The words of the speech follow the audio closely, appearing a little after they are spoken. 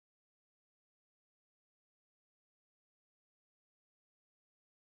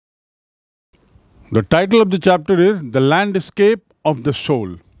The title of the chapter is The Landscape of the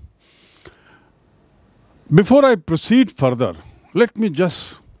Soul. Before I proceed further, let me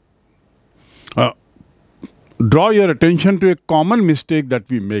just draw your attention to a common mistake that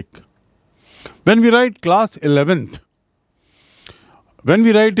we make. When we write class 11th, when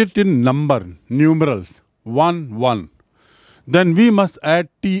we write it in numerals, 1, 1, then we must add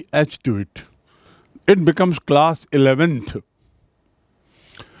th to it. It becomes class 11th.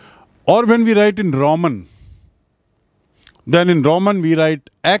 Or when we write in Roman, then in Roman we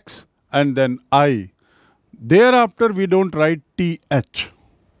write X and then I. Thereafter we don't write th.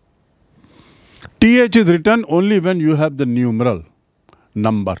 Th is written only when you have the numeral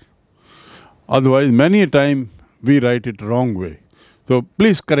number. Otherwise, many a time we write it wrong way. So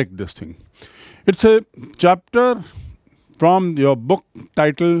please correct this thing. It's a chapter from your book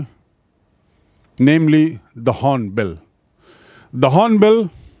title, namely The Hornbill. The Hornbill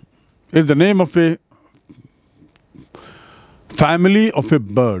is the name of a family of a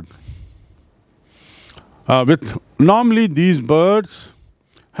bird. Normally these birds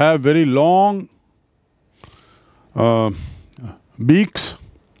have very long beaks.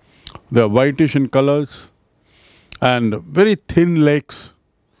 They are whitish in colors and very thin legs.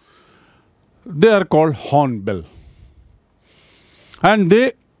 They are called hornbill. And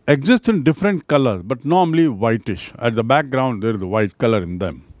they exist in different colors, but normally whitish. At the background, there is a white color in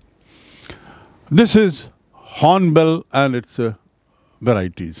them. This is hornbill and its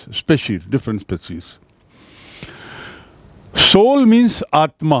varieties, species, different species. Soul means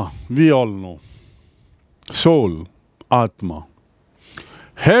Atma, we all know. Soul, Atma.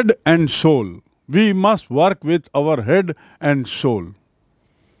 Head and soul. We must work with our head and soul.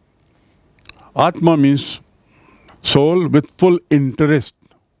 Atma means soul with full interest.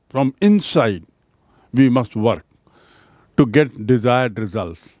 From inside, we must work to get desired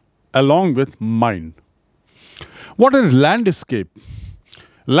results, along with mind. What is landscape?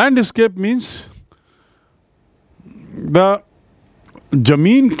 Landscape means the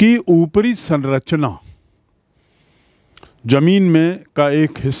जमीन की ऊपरी संरचना. जमीन में का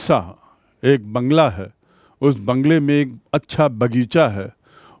एक हिस्सा, एक बंगला है, उस बंगले में एक अच्छा बगीचा है.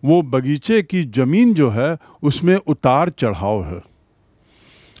 वो बगीचे की ज़मीन जो है उसमें उतार चढ़ाव है.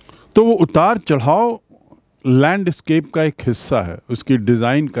 तो वो उतार चढ़ाव लैंडस्केप का एक हिस्सा है, उसकी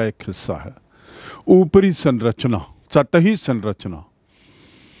डिज़ाइन का एक हिस्सा है. ऊपरी संरचना, सतही संरचना.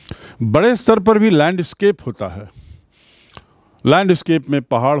 बड़े स्तर पर भी लैंडस्केप होता है. लैंडस्केप में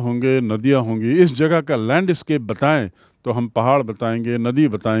पहाड़ होंगे, नदियाँ होंगी. इस जगह का लैंडस्केप बताएं तो हम पहाड़ बताएंगे, नदी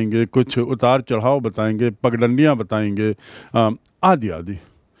बताएंगे, कुछ उतार चढ़ाव बताएंगे, पगडंडियाँ बताएंगे, आदि आदि.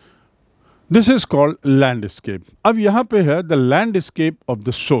 This is called landscape. अब यहाँ पे है the landscape of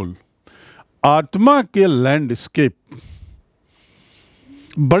the soul. आत्मा के लैंडस्केप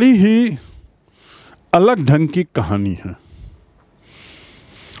बड़ी ही अलग ढंग की कहानी है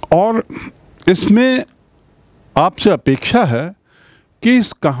और इसमें आपसे अपेक्षा है कि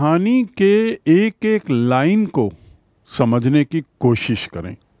इस कहानी के एक एक लाइन को समझने की कोशिश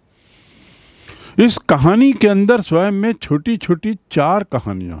करें. इस कहानी के अंदर स्वयं में छोटी छोटी 4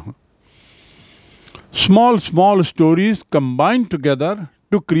 कहानियां हैं. Small stories combined together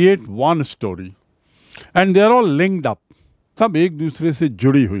to create one story. And they are all linked up. सब एक दूसरे से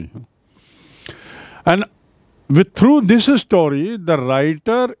जुड़ी हुई हैं. And through this story, the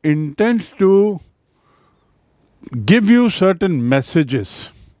writer intends to give you certain messages,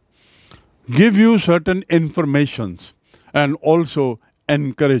 give you certain informations, and also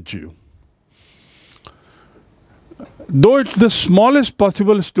encourage you. Though it's the smallest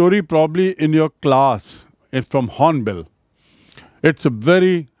possible story probably in your class, it's from Hornbill, it's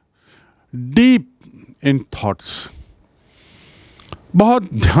very deep in thoughts.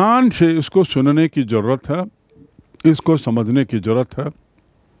 बहुत ध्यान से इसको सुनने की ज़रूरत है, इसको समझने की ज़रूरत है.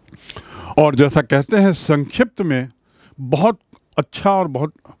 और जैसा कहते हैं संक्षिप्त में बहुत अच्छा और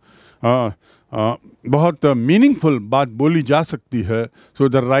बहुत मीनिंगफुल बात बोली जा सकती है. So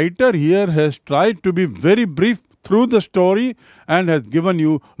the writer here has tried to be very brief through the story and has given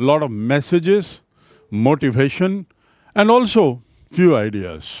you a lot of messages, motivation, and also few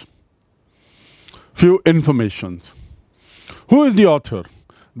ideas, few informations. Who is the author?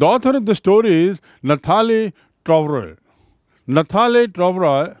 The author of the story is Nathalie Trouvroy. Nathalie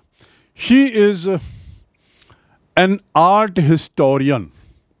Trouvroy, she is an art historian.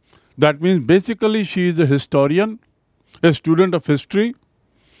 That means basically she is a historian, a student of history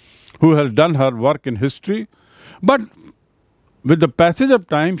who has done her work in history. But with the passage of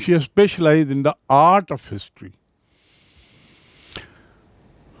time, she has specialized in the art of history.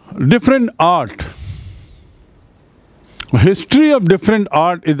 Different art. History of different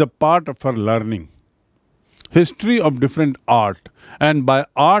art is a part of her learning. history of different art. And by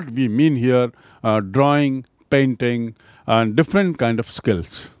art we mean here drawing, painting, and different kind of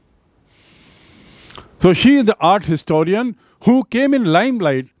skills. So she is the art historian who came in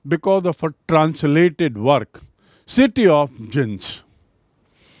limelight because of her translated work, City of Jinns.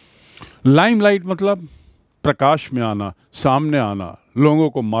 Limelight मतलब प्रकाश में आना, सामने आना, लोगों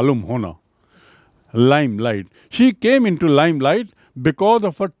को मालूम होना. Limelight. She came into limelight because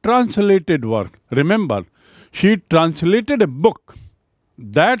of her translated work. Remember, she translated a book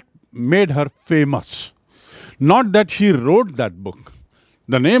that made her famous. Not that she wrote that book.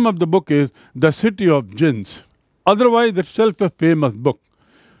 The name of the book is The City of Jinns. Otherwise, itself a famous book.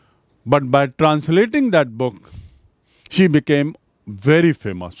 But by translating that book, she became very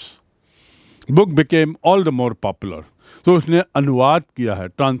famous. Book became all the more popular. तो उसने अनुवाद किया है.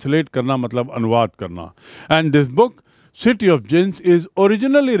 Translate करना मतलब अनुवाद करना. And this book city of jeans is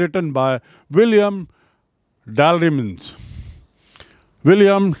originally written by William Dalrymple.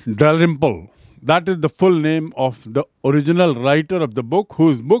 That is the full name of the original writer of the book,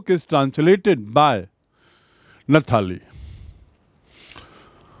 whose book is translated bye नथाली.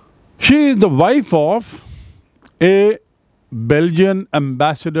 She is the wife of A Belgian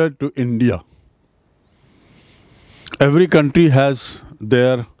ambassador to India. Every country has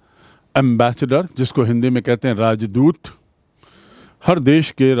their ambassador, जिसको हिंदी में कहते हैं राजदूत. हर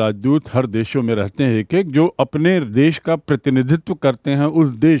देश के राजदूत हर देशों में रहते हैं एक एक, जो अपने देश का प्रतिनिधित्व करते हैं उस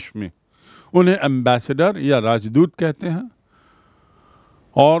देश में. उन्हें एम्बेसडर या राजदूत कहते हैं.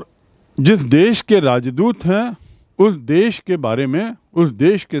 और जिस देश के राजदूत हैं उस देश के बारे में, उस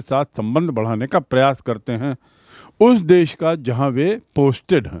देश के साथ संबंध बढ़ाने का प्रयास करते हैं, उस देश का जहाँ वे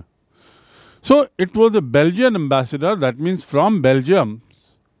पोस्टेड हैं. So it was a Belgian ambassador, that means from Belgium,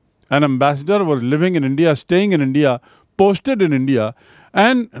 an ambassador was living in India, staying in India, posted in India,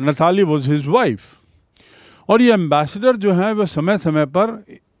 and Nathalie was his wife. और ये ambassador जो है वह समय समय पर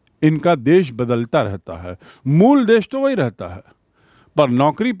इनका देश बदलता रहता है. मूल देश तो वही रहता है, पर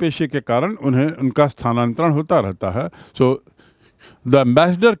नौकरी पेशे के कारण उन्हें उनका स्थानांतरण होता रहता है. So the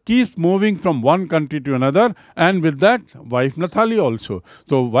ambassador keeps moving from one country to another, and with that, wife Nathalie also.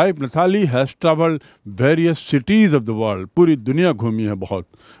 So wife Nathalie has traveled various cities of the world. पूरी दुनिया घूमी है बहुत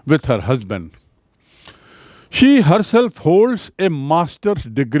with her husband. She herself holds a master's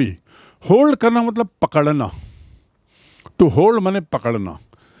degree. Hold करना मतलब पकड़ना. To hold माने पकड़ना.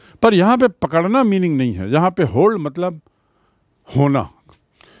 पर यहाँ पे पकड़ना मीनिंग नहीं है. यहाँ पे hold मतलब होना.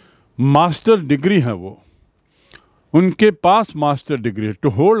 मास्टर डिग्री है वो. उनके पास मास्टर डिग्री. टू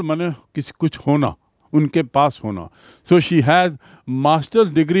होल्ड माने किसी कुछ होना, उनके पास होना. So she has masters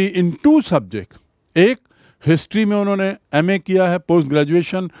degree in 2 subject. एक हिस्ट्री में उन्होंने एमए किया है, पोस्ट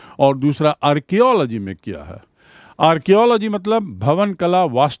ग्रेजुएशन, और दूसरा आर्कियोलॉजी में किया है. आर्कियोलॉजी मतलब भवन कला,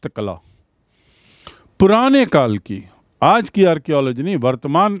 वास्तुकला, पुराने काल की. आज की आर्कियोलॉजी नहीं,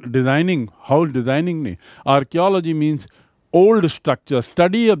 वर्तमान डिज़ाइनिंग, हाउस डिज़ाइनिंग नहीं. Archaeology means old structure,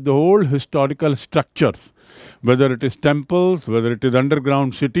 study of the old historical structures, whether it is temples, whether it is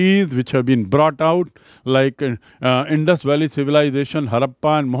underground cities which have been brought out like Indus Valley civilization,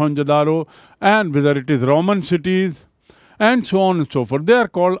 Harappa and Mohenjo-daro, and whether it is Roman cities, and so on and so forth. They are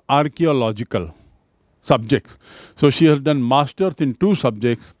called archaeological subjects. So she has done masters in 2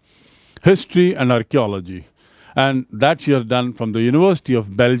 subjects, history and archaeology. And that she has done from the University of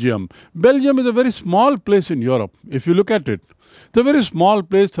Belgium. Belgium is a very small place in Europe, if you look at it. It's a very small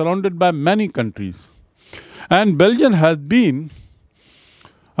place surrounded by many countries. And Belgium has been,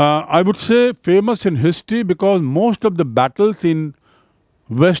 I would say, famous in history because most of the battles in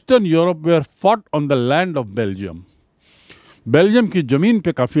Western Europe were fought on the land of Belgium. Belgium की ज़मीन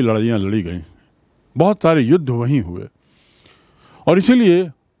पे काफ़ी लड़ाइयाँ लड़ी गई, बहुत सारे युद्ध वहीं हुए, और इसीलिए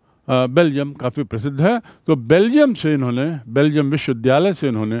बेल्जियम काफ़ी प्रसिद्ध है. तो बेल्जियम से इन्होंने, बेल्जियम विश्वविद्यालय से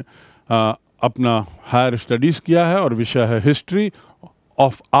इन्होंने अपना हायर स्टडीज़ किया है, और विषय है history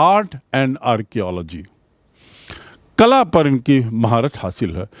of art and archaeology. कला पर इनकी महारत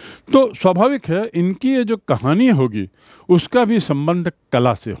हासिल है. तो स्वाभाविक है इनकी ये जो कहानी होगी उसका भी संबंध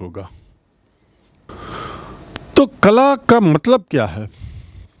कला से होगा. तो कला का मतलब क्या है,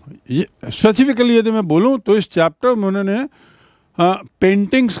 ये स्पेसिफिकली यदि मैं बोलूँ तो इस चैप्टर में उन्होंने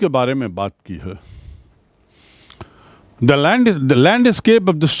पेंटिंग्स के बारे में बात की है. The landscape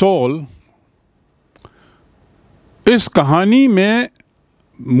of the soul. इस कहानी में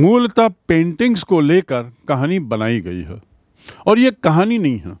मूलतः पेंटिंग्स को लेकर कहानी बनाई गई है, और ये कहानी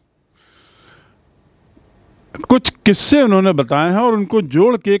नहीं है, कुछ किस्से उन्होंने बताए हैं और उनको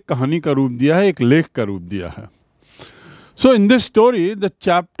जोड़ के एक कहानी का रूप दिया है, एक लेख का रूप दिया है. सो in this story the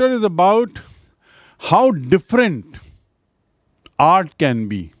chapter is about how different art can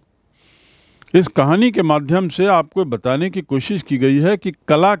be. इस कहानी के माध्यम से आपको बताने की कोशिश की गई है कि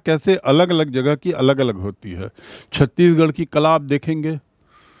कला कैसे अलग अलग जगह की अलग अलग होती है। छत्तीसगढ़ की कला आप देखेंगे,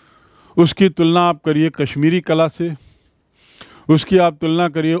 उसकी तुलना आप करिए कश्मीरी कला से, उसकी आप तुलना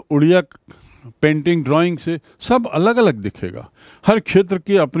करिए उड़िया पेंटिंग ड्राइंग से, सब अलग अलग दिखेगा। हर क्षेत्र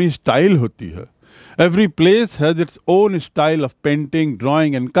की अपनी स्टाइल होती है। Every place has its own style of painting,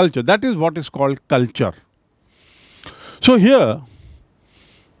 drawing and culture. That is what is called culture. So here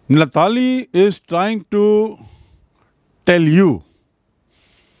Natali is trying to tell you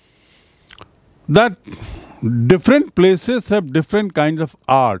that different places have different kinds of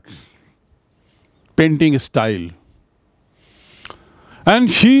art, painting style.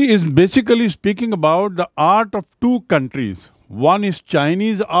 And she is basically speaking about the art of two countries. One is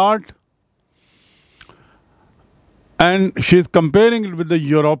Chinese art, and she is comparing it with the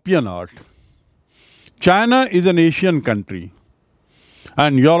European art. China is an Asian country.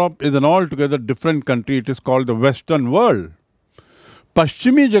 And Europe is an altogether different country. It is called the Western world.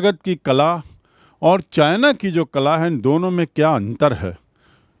 पश्चिमी जगत की कला और China की जो कला है, इन दोनों में क्या अंतर है,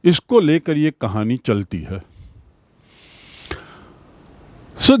 इसको लेकर ये कहानी चलती है।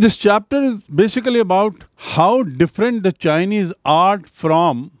 So this chapter is basically about how different the Chinese art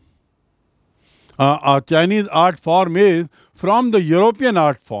Chinese art form is from the European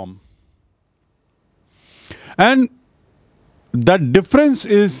art form. And that difference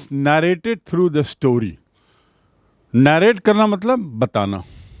is narrated through the story. Narrate करना मतलब बताना,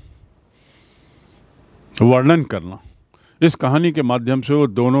 वर्णन करना। इस कहानी के माध्यम से वो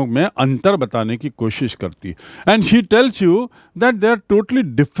दोनों में अंतर बताने की कोशिश करती। And she tells you that they are totally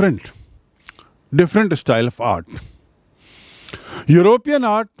different style of art. European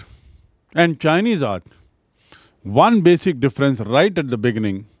art and Chinese art, one basic difference right at the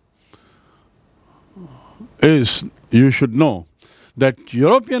beginning is, you should know that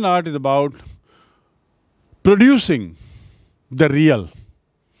European art is about producing the real.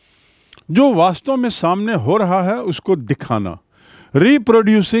 जो वास्तव में सामने हो रहा है उसको दिखाना।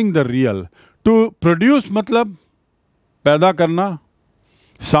 Reproducing the real. To produce मतलब पैदा करना,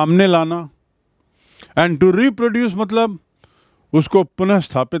 सामने लाना, and to reproduce मतलब उसको पुनः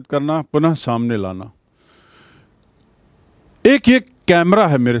स्थापित करना, पुनः सामने लाना। एक ये कैमरा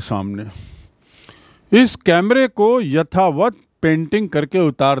है मेरे सामने, इस कैमरे को यथावत पेंटिंग करके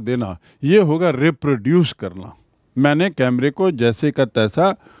उतार देना, ये होगा रिप्रोड्यूस करना। मैंने कैमरे को जैसे का तैसा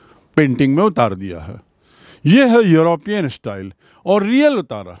पेंटिंग में उतार दिया है। ये है यूरोपियन स्टाइल। और रियल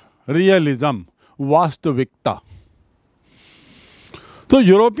उतारा, रियलिज्म, वास्तविकता। तो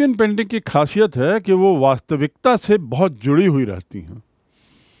यूरोपियन पेंटिंग की खासियत है कि वो वास्तविकता से बहुत जुड़ी हुई रहती हैं।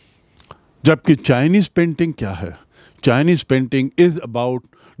 जबकि चाइनीज पेंटिंग क्या है? Chinese painting is about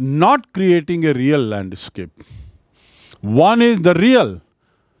not creating a real landscape. One is the real.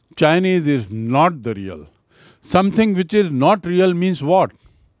 Chinese is not the real. Something which is not real means what?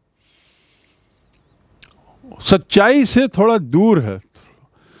 सच्चाई से थोड़ा दूर है।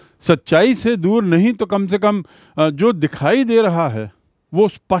 सच्चाई से दूर नहीं तो कम से कम जो दिखाई दे रहा है वो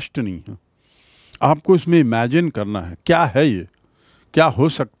स्पष्ट नहीं है। आपको इसमें इमेजिन करना है, क्या है ये, क्या हो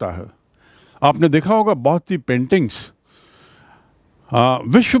सकता है। आपने देखा होगा बहुत सी पेंटिंग्स,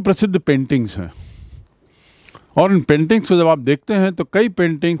 विश्व प्रसिद्ध पेंटिंग्स हैं, और इन पेंटिंग्स को जब आप देखते हैं तो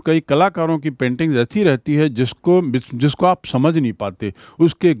कई कलाकारों की पेंटिंग्स ऐसी रहती है जिसको आप समझ नहीं पाते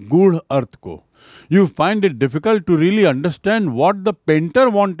उसके गूढ़ अर्थ को। You find it difficult to really understand what the painter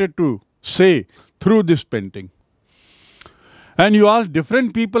wanted to से through this painting. And you ask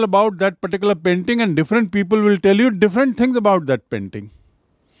different people about that particular painting and different people will tell you different things about that painting.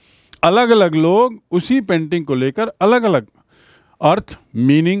 अलग अलग लोग उसी painting को लेकर अलग अलग अर्थ,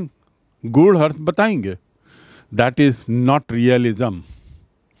 meaning, गूढ़ अर्थ बताएंगे। That is not realism.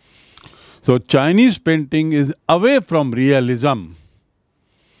 So Chinese painting is away from realism,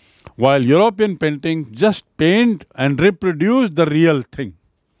 while European painting just paint and reproduce the real thing.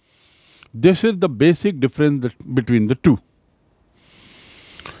 This is the basic difference between the two.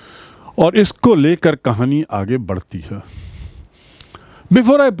 और इसको लेकर कहानी आगे बढ़ती है।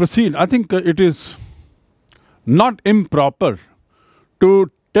 Before I proceed, I think it is not improper to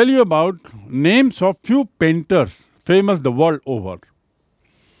tell you about names of few painters famous the world over.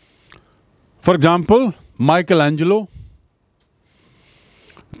 For example, Michelangelo,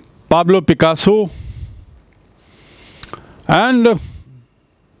 Pablo Picasso, and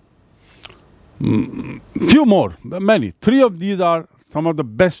few more, many. Three of these are some of the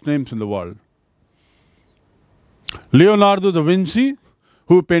best names in the world. Leonardo da Vinci,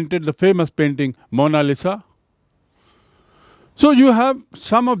 who painted the famous painting Mona Lisa. So you have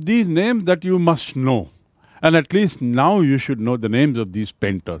some of these names that you must know. And at least now you should know the names of these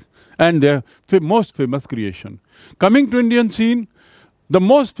painters and their most famous creation. Coming to Indian scene, the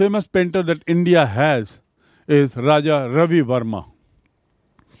most famous painter that India has is Raja Ravi Verma.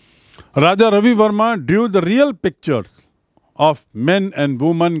 Raja Ravi Verma drew the real pictures of men and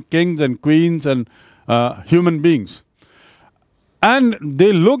women, kings and queens and human beings. And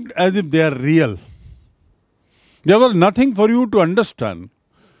they looked as if they are real. There was nothing for you to understand.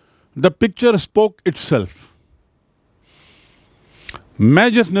 The picture spoke itself.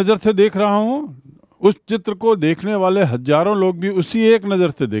 मैं जिस नज़र से देख रहा हूँ, उस चित्र को देखने वाले हजारों लोग भी उसी एक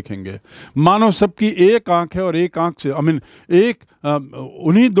नज़र से देखेंगे. मानो सबकी एक आंख है और एक आंख से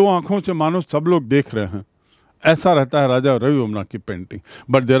उन्हीं दो आंखों से मानो सब लोग देख रहे हैं. ऐसा रहता है राजा रवि वर्मा की painting.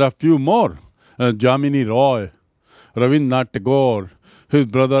 But there are few more. Jamini Roy, Rabindranath Tagore, his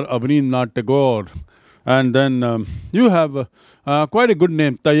brother Avninath Tagore, and then you have quite a good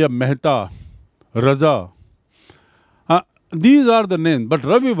name, Tayyab Mehta, Raza. These are the names, but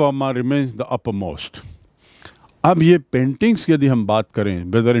Ravi Verma remains the uppermost. अब ये paintings की यदि हम बात करें,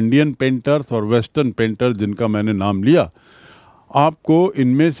 weather Indian painters और western painters जिनका मैंने नाम लिया, आपको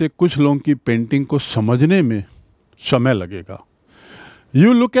इनमें से कुछ लोगों की पेंटिंग को समझने में समय लगेगा.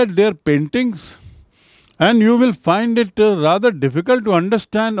 You look at their paintings and you will find it rather difficult to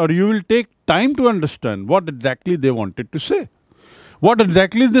understand, or you will take time to understand what exactly they wanted to say. What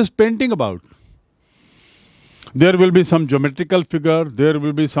exactly is this painting about? There will be some geometrical figure, there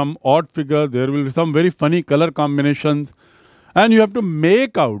will be some odd figure, there will be some very funny color combinations, and you have to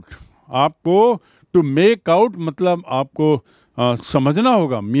make out. आपको to make out मतलब आपको समझना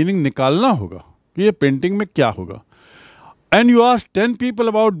होगा, meaning निकालना होगा कि ये painting में क्या होगा. And you ask 10 people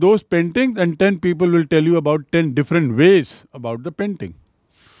about those paintings, and 10 people will tell you about 10 different ways about the painting.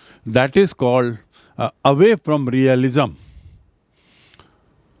 That is called away from realism,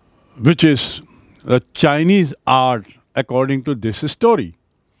 which is Chinese art according to this story.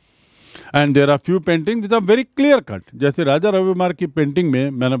 And there are few paintings which are very clear cut. जैसे राजा रवि वर्मा की painting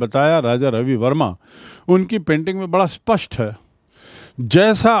में मैंने बताया, राजा रवि वर्मा उनकी painting में बड़ा स्पष्ट है.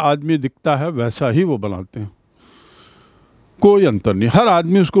 जैसा आदमी दिखता है वैसा ही वो बनाते हैं, कोई अंतर नहीं. हर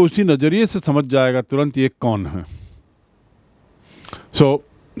आदमी उसको उसी नजरिए से समझ जाएगा तुरंत ये कौन है. So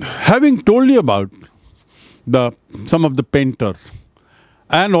having told you about some of the painters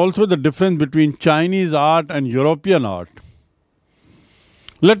and also the difference between Chinese art and European art,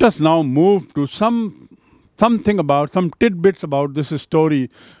 let us now move to some tidbits about this story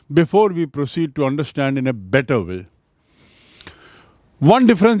before we proceed to understand in a better way. One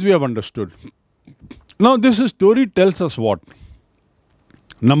difference we have understood. Now this story tells us what?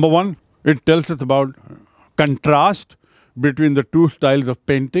 Number one, it tells us about contrast between the two styles of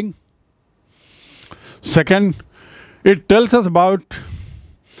painting. Second, it tells us about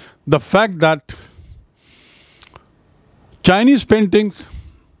the fact that Chinese paintings,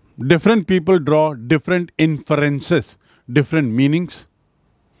 different people draw different inferences, different meanings.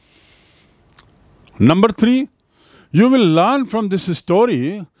 Number three, you will learn from this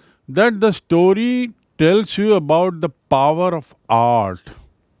story that the story tells you about the power of art,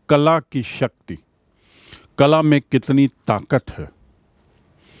 कला की शक्ति, कला में कितनी ताकत है.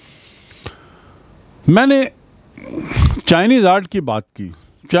 मैंने Chinese art की बात की.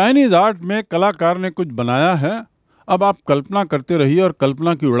 चाइनीज आर्ट में कलाकार ने कुछ बनाया है, अब आप कल्पना करते रहिए और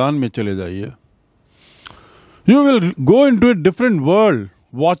कल्पना की उड़ान में चले जाइए. You will go into a different world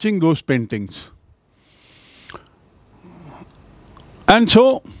watching those paintings. And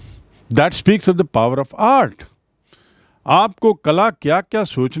so that speaks of the power of art. आपको कला क्या क्या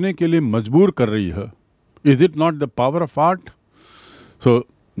सोचने के लिए मजबूर कर रही है. Is it not the power of art? So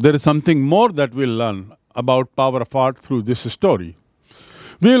there is something more that we'll learn about power of art through this story.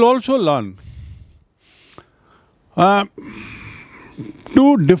 We'll also learn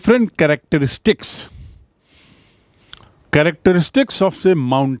two different characteristics of, say,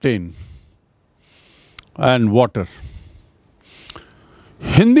 mountain and water.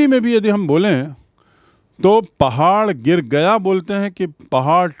 Hindi में भी यदि हम बोलें तो पहाड़ गिर गया बोलते हैं कि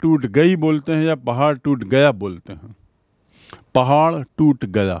पहाड़ टूट गई बोलते हैं या पहाड़ टूट गया बोलते हैं. पहाड़ टूट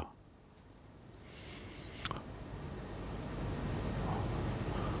गया.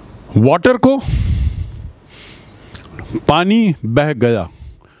 वाटर को पानी बह गया,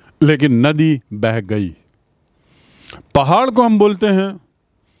 लेकिन नदी बह गई. पहाड़ को हम बोलते हैं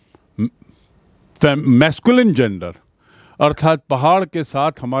मैस्कुलिन जेंडर, अर्थात पहाड़ के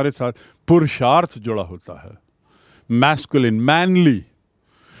साथ हमारे साथ पुरुषार्थ जुड़ा होता है. Masculine, mainly.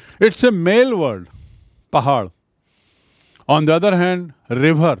 It's a mail word, पहाड़. On the other hand,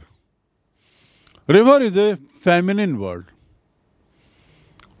 river. River is a feminine word.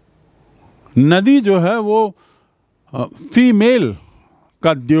 नदी जो है वो फीमेल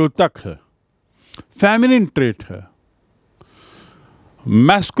का द्योतक है, फेमिनिन ट्रेट है।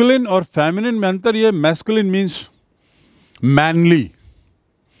 मैस्कुलिन और फेमिनिन में अंतर ये, मैस्कुलिन मीन्स मैनली,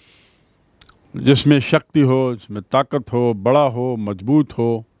 जिसमें शक्ति हो, जिसमें ताकत हो, बड़ा हो, मजबूत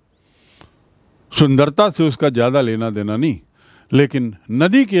हो, सुंदरता से उसका ज़्यादा लेना देना नहीं। लेकिन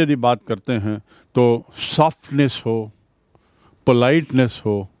नदी की यदि बात करते हैं तो सॉफ्टनेस हो, पोलाइटनेस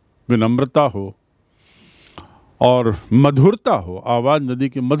हो, विनम्रता हो और मधुरता हो। आवाज़ नदी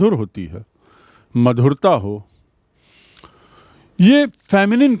की मधुर होती है, मधुरता हो, ये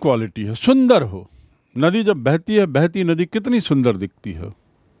फेमिनिन क्वालिटी है। सुंदर हो, नदी जब बहती है, बहती नदी कितनी सुंदर दिखती है।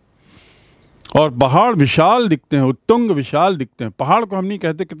 और पहाड़ विशाल दिखते हैं, उत्तुंग विशाल दिखते हैं। पहाड़ को हम नहीं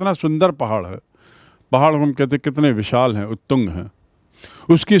कहते कितना सुंदर पहाड़ है, पहाड़ को हम कहते कितने विशाल हैं, उत्तुंग हैं।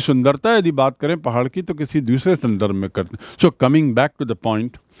 उसकी सुंदरता यदि बात करें पहाड़ की तो किसी दूसरे संदर्भ में करते हैं। So coming back to the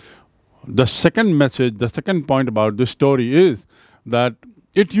point, the second message, the second point about this story is that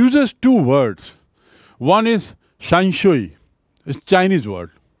it uses two words. One is shanshui, it's Chinese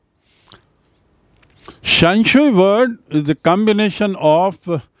word. Shanshui word is a combination of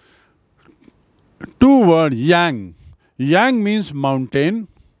two words, yang. Yang means mountain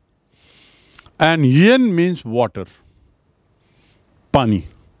and yin means water, पानी।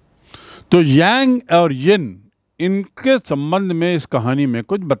 तो yang और yin इनके संबंध में इस कहानी में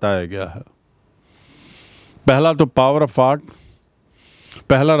कुछ बताया गया है। पहला तो पावर ऑफ आर्ट,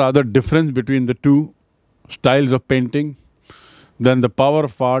 पहला rather difference between the two styles of painting, then the power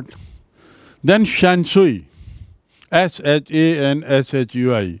of art, then शानसुई,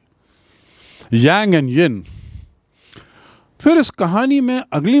 SHANSHUI, Yang and यिन। फिर इस कहानी में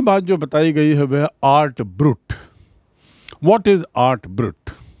अगली बात जो बताई गई है वह art brute. What is art brute?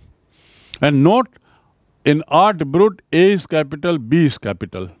 And note, in art brut, A is capital, B is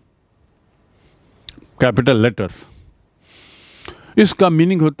capital, capital letters. इसका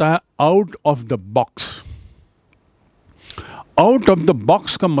मीनिंग होता है out of the box. Out of the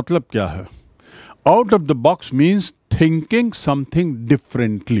box का मतलब क्या है? Out of the box means thinking something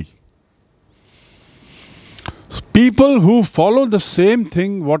differently. People who follow the same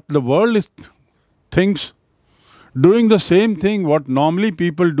thing what the world is thinks, doing the same thing what normally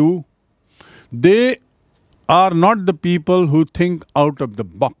people do, they are not the people who think out of the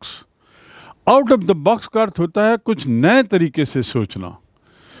box. Out of the box का अर्थ होता है कुछ नए तरीके से सोचना,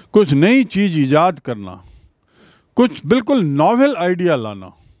 कुछ नई चीज इजाद करना, कुछ बिल्कुल नॉवेल आइडिया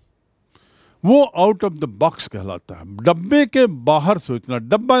लाना। वो आउट ऑफ द बॉक्स कहलाता है। डब्बे के बाहर सोचना।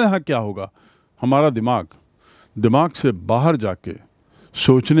 डब्बा यहाँ क्या होगा? हमारा दिमाग। दिमाग से बाहर जाके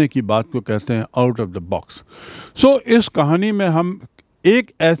सोचने की बात को कहते हैं आउट ऑफ द बॉक्स। सो इस कहानी में हम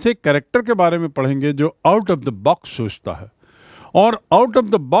एक ऐसे कैरेक्टर के बारे में पढ़ेंगे जो आउट ऑफ द बॉक्स सोचता है, और आउट ऑफ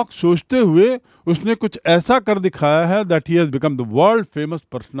द बॉक्स सोचते हुए उसने कुछ ऐसा कर दिखाया है that he has become the world famous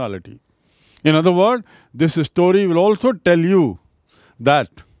personality. In other word, this story will also tell you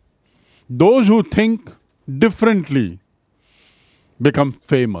that those who think differently become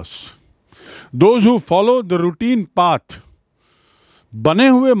famous, those who follow the routine path, बने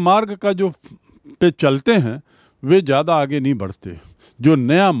हुए मार्ग का जो पे चलते हैं वे ज़्यादा आगे नहीं बढ़ते। जो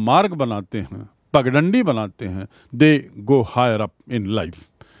नया मार्ग बनाते हैं, पगडंडी बनाते हैं, दे go higher up in life,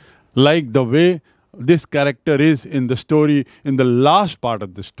 like the way this character is in the story, in the last part of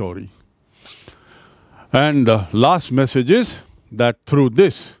the story. And the last message is that through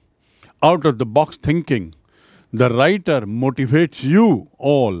this out of the box thinking, the writer motivates you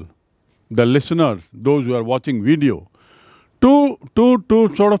all, the listeners, those who are watching video, to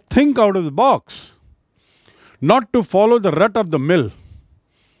sort of think out of the box, not to follow the rut of the mill.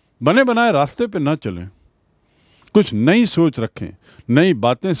 बने बनाए रास्ते पे ना चलें, कुछ नई सोच रखें, नई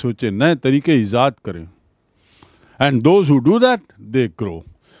बातें सोचें, नए तरीके ईजाद करें। And those who do that, they grow.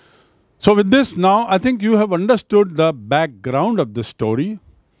 So with this now, I think you have understood the background of the story.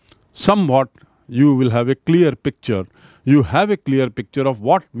 Somewhat you will have a clear picture. You have a clear picture of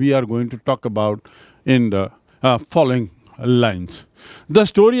what we are going to talk about in the following lines. The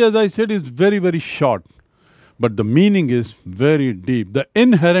story, as I said, is very, very short, but the meaning is very deep. The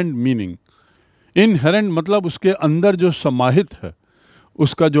inherent meaning, inherent मतलब उसके अंदर जो समाहित है,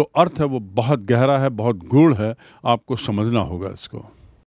 उसका जो अर्थ है वो बहुत गहरा है, बहुत गूढ़ है। आपको समझना होगा इसको।